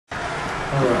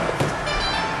Alright.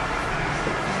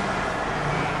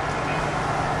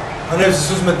 My name is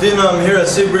Jesus Medina. I'm here at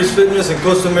Seabreeze Fitness in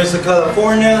Costa Mesa,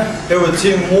 California. Here with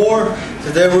Team War.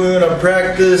 Today we're going to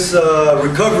practice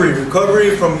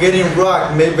recovery from getting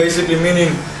rocked. Basically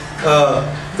meaning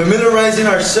familiarizing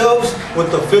ourselves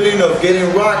with the feeling of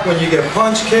getting rocked when you get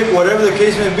punched, kicked, whatever the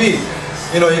case may be.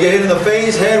 You know, you get hit in the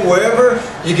face, head, wherever,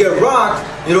 you get rocked,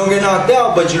 you don't get knocked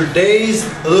out, but you're dazed,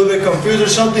 a little bit confused or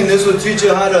something. This will teach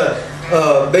you how to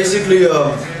basically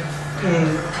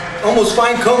almost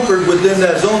find comfort within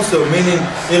that zone still. Meaning,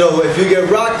 you know, if you get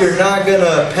rocked, you're not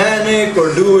gonna panic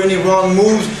or do any wrong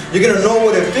moves. You're gonna know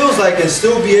what it feels like and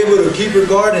still be able to keep your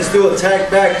guard and still attack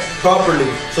back properly.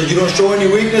 So you don't show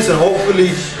any weakness, and hopefully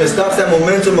it stops that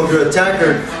momentum of your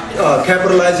attacker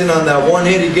capitalizing on that one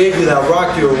hit he gave you that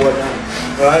rocked you or whatnot.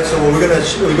 All right. So what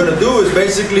we're gonna do is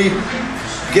basically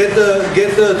get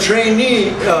the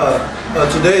trainee.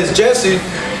 Today is Jesse.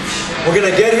 We're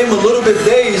gonna get him a little bit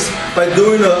dazed by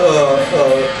doing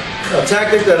a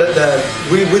tactic that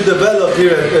we developed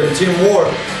here at Team War,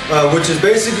 which is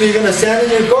basically you're gonna stand in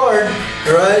your guard,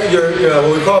 right? Your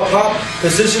what we call pop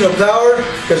position of power,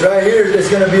 because right here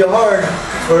it's gonna be hard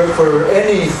for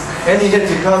any hit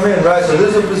to come in, right? So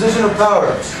this is a position of power.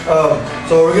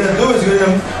 So what we're gonna do is we're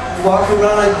gonna walk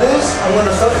around like this. I'm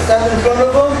gonna stand in front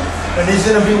of him, and he's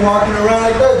gonna be walking around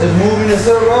like that, just moving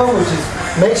himself around, which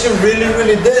makes him really,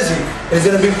 really dizzy. He's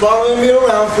going to be following me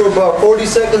around for about 40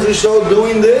 seconds or so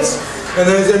doing this, and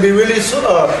then he's going to be really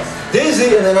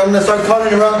dizzy, and then I'm going to start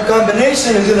calling around the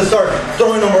combination. He's going to start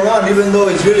throwing them around even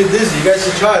though he's really dizzy. You guys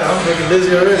should try it. I'm freaking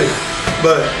dizzy already.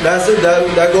 But that's it.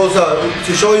 That goes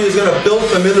to show you it's going to build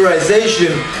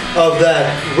familiarization of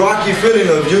that rocky feeling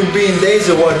of you being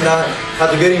dazed or whatnot.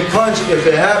 After getting punched, if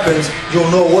it happens, you'll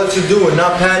know what to do and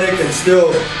not panic and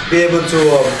still be able to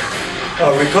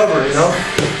recover, you know?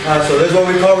 So this is what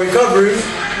we call recovery.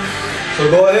 So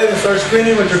go ahead and start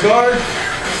spinning with your guard.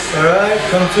 Alright,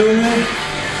 come to me.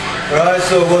 Alright,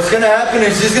 so what's going to happen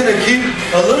is he's going to keep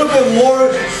a little bit more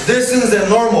distance than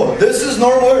normal. This is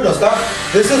normal. No, stop.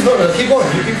 This is normal. Keep going.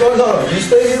 You keep going. No, you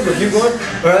stay here, but keep going.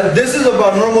 Alright, this is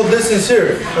about normal distance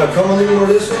here. Come a little more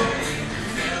this way.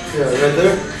 Yeah, right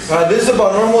there. Alright, this is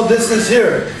about normal distance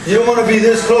here. You don't want to be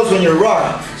this close when you're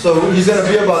rocked. So he's going to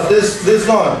be about this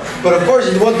long. But of course,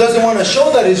 he doesn't want to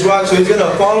show that he's rocked, so he's going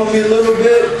to follow me a little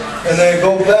bit, and then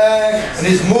go back, and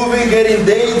he's moving, getting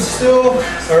dazed still.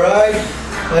 Alright,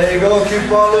 there you go, keep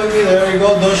following me, there you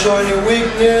go, don't show any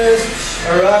weakness.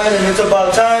 Alright, and it's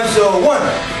about time, so 1,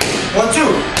 1, 2.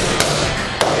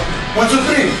 1, 2,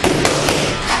 3.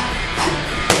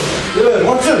 Good,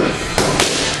 1, 2.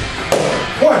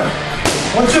 1.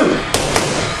 1, 2.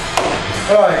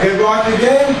 Alright, get rocked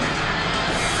again.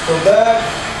 Go back.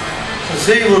 So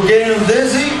see, we're getting them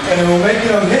dizzy and we're making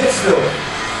them hit still.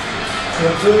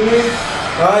 Come to me.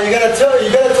 Alright, you gotta tell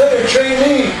your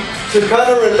trainee to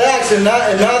kind of relax and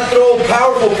not throw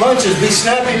powerful punches, be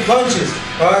snappy punches.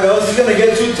 Alright, else he's gonna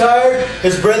get too tired,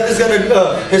 his breath is gonna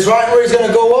his heart rate is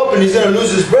gonna go up and he's gonna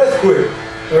lose his breath quick.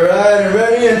 Alright, and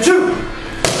ready, and 2.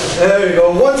 There you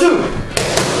go. 1, 2.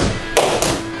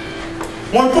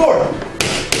 1, 4.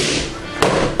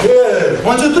 Good.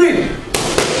 1, 2, 3.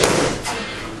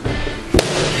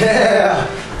 Yeah.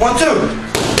 1, 2.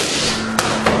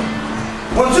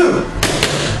 1, 2.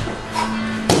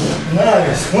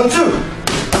 Nice. 1, 2.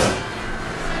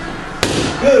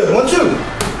 Good. 1, 2.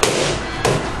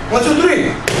 1, 2,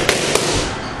 3.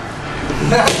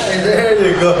 Nice. There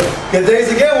you go. Get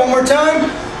dazed again. One more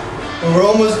time. And we're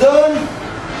almost done.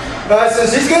 Alright,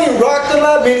 since he's getting rocked a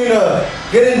lot, meaning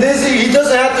getting dizzy, he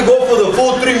doesn't have to go for the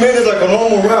full 3 minutes like a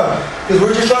normal round. Because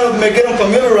we're just trying to get him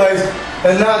familiarized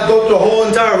and not go through the whole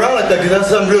entire round like that, because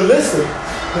that's unrealistic.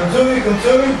 Come to me,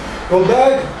 go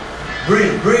back,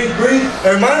 breathe, breathe, breathe.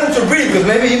 And remind him to breathe, because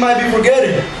maybe he might be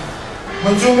forgetting.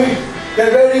 Come to me,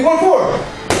 get ready, 1, 4.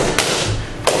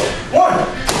 1,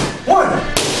 1,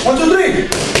 1, 2, 3.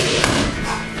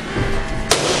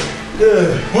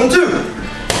 Good, 1, 2.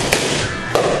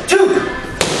 2.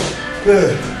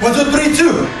 Good. 1, 2, 3, 2.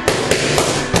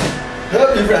 Oh,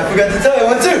 I forgot to tell you.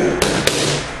 1, 2.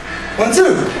 1, 2.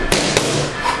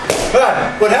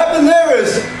 Alright, what happened there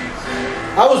is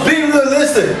I was being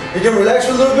realistic. You can relax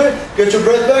for a little bit, get your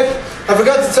breath back. I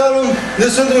forgot to tell him this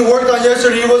is something we worked on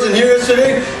yesterday. He wasn't here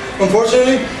yesterday,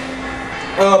 unfortunately.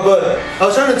 But I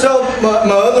was trying to tell my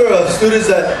other students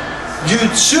that you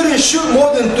shouldn't shoot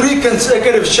more than 3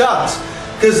 consecutive shots.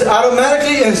 Because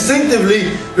automatically,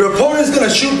 instinctively, your opponent's going to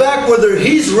shoot back whether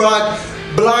he's rocked,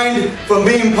 blind from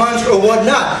being punched or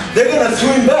whatnot. They're going to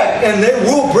swing back and they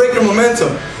will break your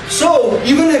momentum. So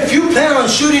even if you plan on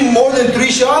shooting more than 3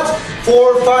 shots,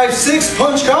 4, 5, 6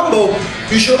 punch combo,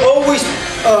 you should always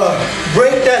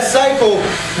break that cycle,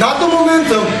 not the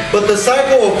momentum, but the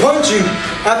cycle of punching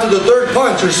after the 3rd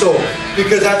punch or so.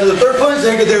 Because after the 3rd punch,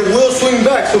 they will swing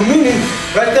back. So meaning,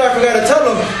 right there, I forgot to tell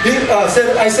him,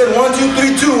 I said 1, 2,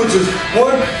 3, 2, which is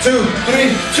 1, 2,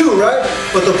 3, 2, right?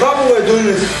 But the proper way of doing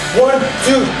it is 1,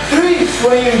 2, 3,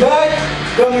 swinging back,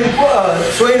 coming,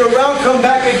 swaying around, come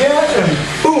back again, and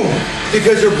boom.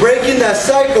 Because you're breaking that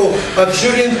cycle of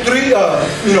shooting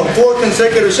 4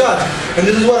 consecutive shots. And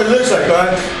this is what it looks like, all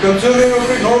right? Come to me real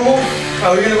quick, normal.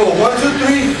 We're gonna go 1, 2,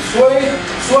 3, sway,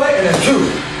 sway, and then 2.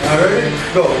 All right, ready?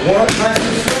 Go. 1, nice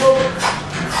and slow.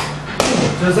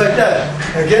 Just like that.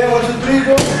 Again, 1, 2, 3,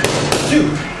 go. 2.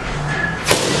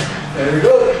 There we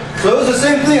go. So it was the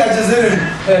same thing. I just didn't.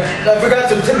 I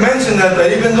forgot to mention that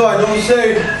even though I don't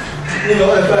say, if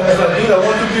I do that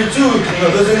 1, 2, 3, 2,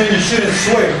 doesn't mean you shouldn't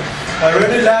swing. All right,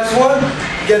 ready? Last one.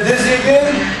 Get dizzy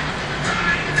again.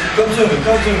 Come to me.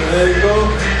 Come to me. There you go.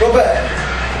 Go back.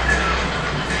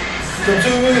 Come to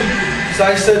me.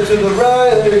 Side step to the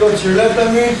right. There you go. To your left, I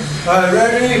mean. All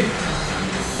right, ready?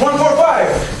 1, 4,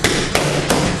 5.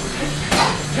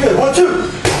 Good. 1, 2.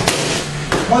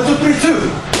 1, 2, 3, 2.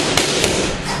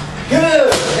 Good.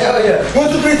 Hell yeah. 1,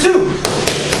 2, 3, 2.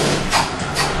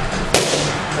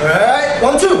 All right.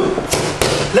 1, 2.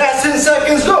 Last 10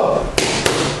 seconds. Go.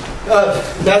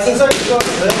 Last 10 seconds. Go.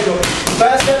 There you go.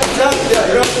 Fast step down. Yeah,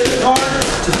 you're up there hard.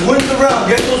 Just win the round.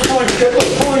 Get those points. Get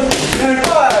those points. And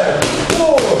 5.